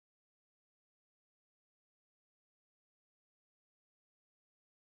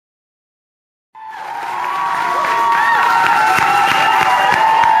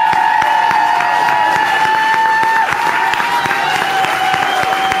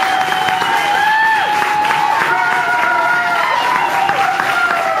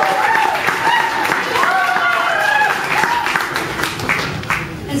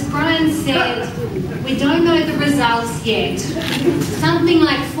us yet. Something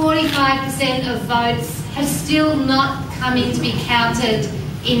like 45% of votes have still not come in to be counted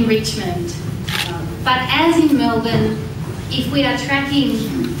in Richmond. But as in Melbourne, if we are tracking,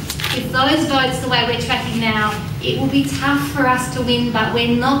 if those votes the way we're tracking now, it will be tough for us to win, but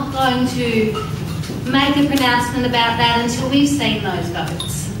we're not going to make a pronouncement about that until we've seen those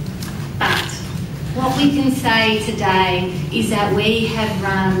votes. But what we can say today is that we have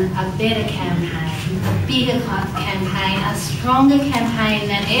run a better campaign, a bigger campaign, a stronger campaign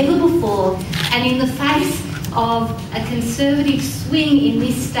than ever before, and in the face of a Conservative swing in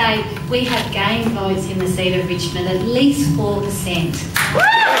this state, we have gained votes in the seat of Richmond, at least 4%.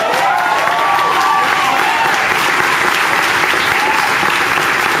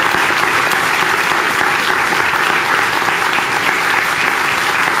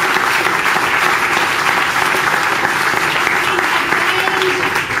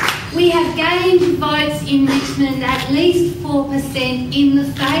 We have gained votes in Richmond, at least 4%, in the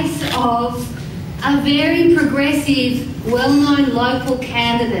face of a very progressive, well-known local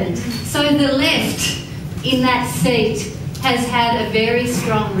candidate. So the left in that seat has had a very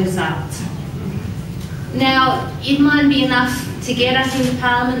strong result. Now, it might be enough to get us into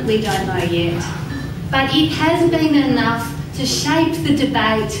Parliament, we don't know yet. But it has been enough to shape the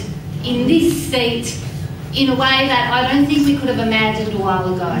debate in this seat in a way that I don't think we could have imagined a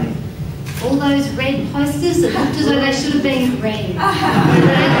while ago. All those red posters that looked as though they should have been green.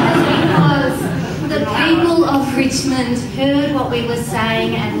 Because the people of Richmond heard what we were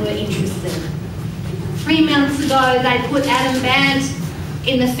saying and were interested. 3 months ago, they put Adam Bandt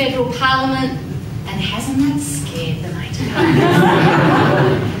in the federal parliament, and hasn't that scared the native?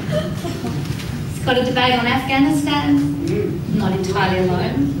 He's got a debate on Afghanistan, not entirely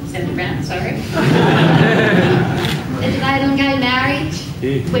alone, Senator Brown, sorry. A debate on gay marriage,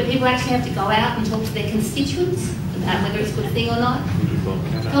 where people actually have to go out and talk to their constituents about whether it's a good thing or not.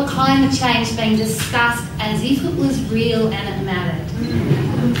 Got climate change being discussed as if it was real and it mattered.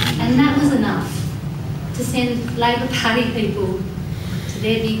 And that was enough to send Labor Party people to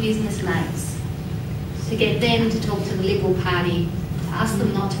their big business mates, to get them to talk to the Liberal Party, to ask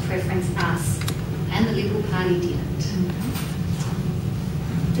them not to preference us, and the Liberal Party didn't.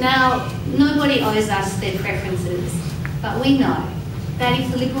 Now, nobody owes us their preferences, but we know that if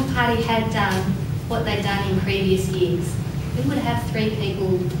the Liberal Party had done what they'd done in previous years, we would have 3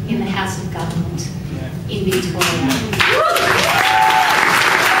 people in the House of Government in Victoria.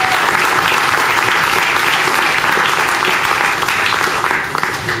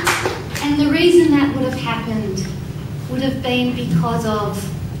 And the reason that would have happened would have been because of,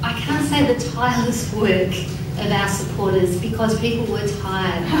 I can't say the tireless work of our supporters, because people were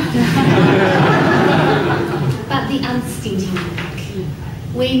tired, but the unstinting work.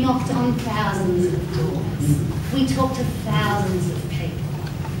 We knocked on thousands of doors. We talked to thousands of people.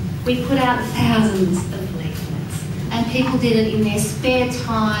 We put out thousands of leaflets. And people did it in their spare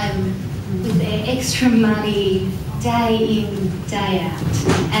time, with their extra money, day in, day out.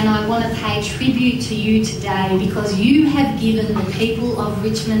 And I want to pay tribute to you today, because you have given the people of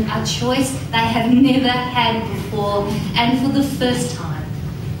Richmond a choice they have never had before. And for the first time,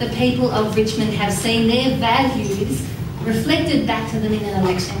 the people of Richmond have seen their values reflected back to them in an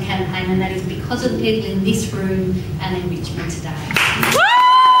election campaign, and that is because of the people in this room and in Richmond today.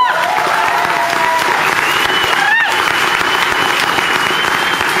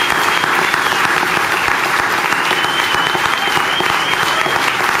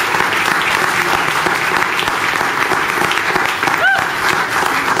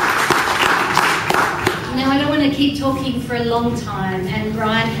 Now, I don't want to keep talking for a long time, and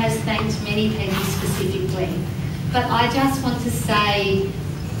Brian has thanked many people specifically. But I just want to say,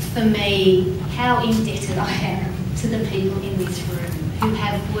 for me, how indebted I am to the people in this room who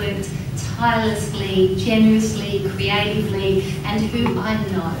have worked tirelessly, generously, creatively, and who I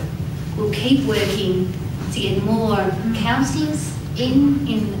know will keep working to get more councillors in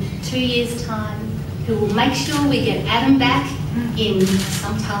 2 years' time, who will make sure we get Adam back in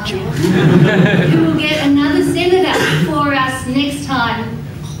some time, who will get another senator for us next time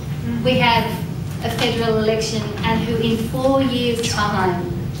we have a federal election, and who in 4 years' time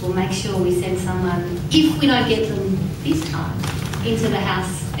will make sure we send someone, if we don't get them this time, into the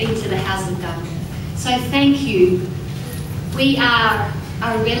House of Government. So thank you. We are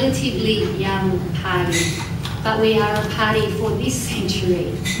a relatively young party, but we are a party for this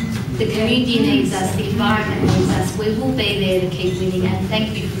century. The community needs us, the environment needs us. We will be there to keep winning, and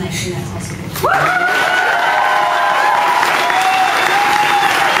thank you for making that possible.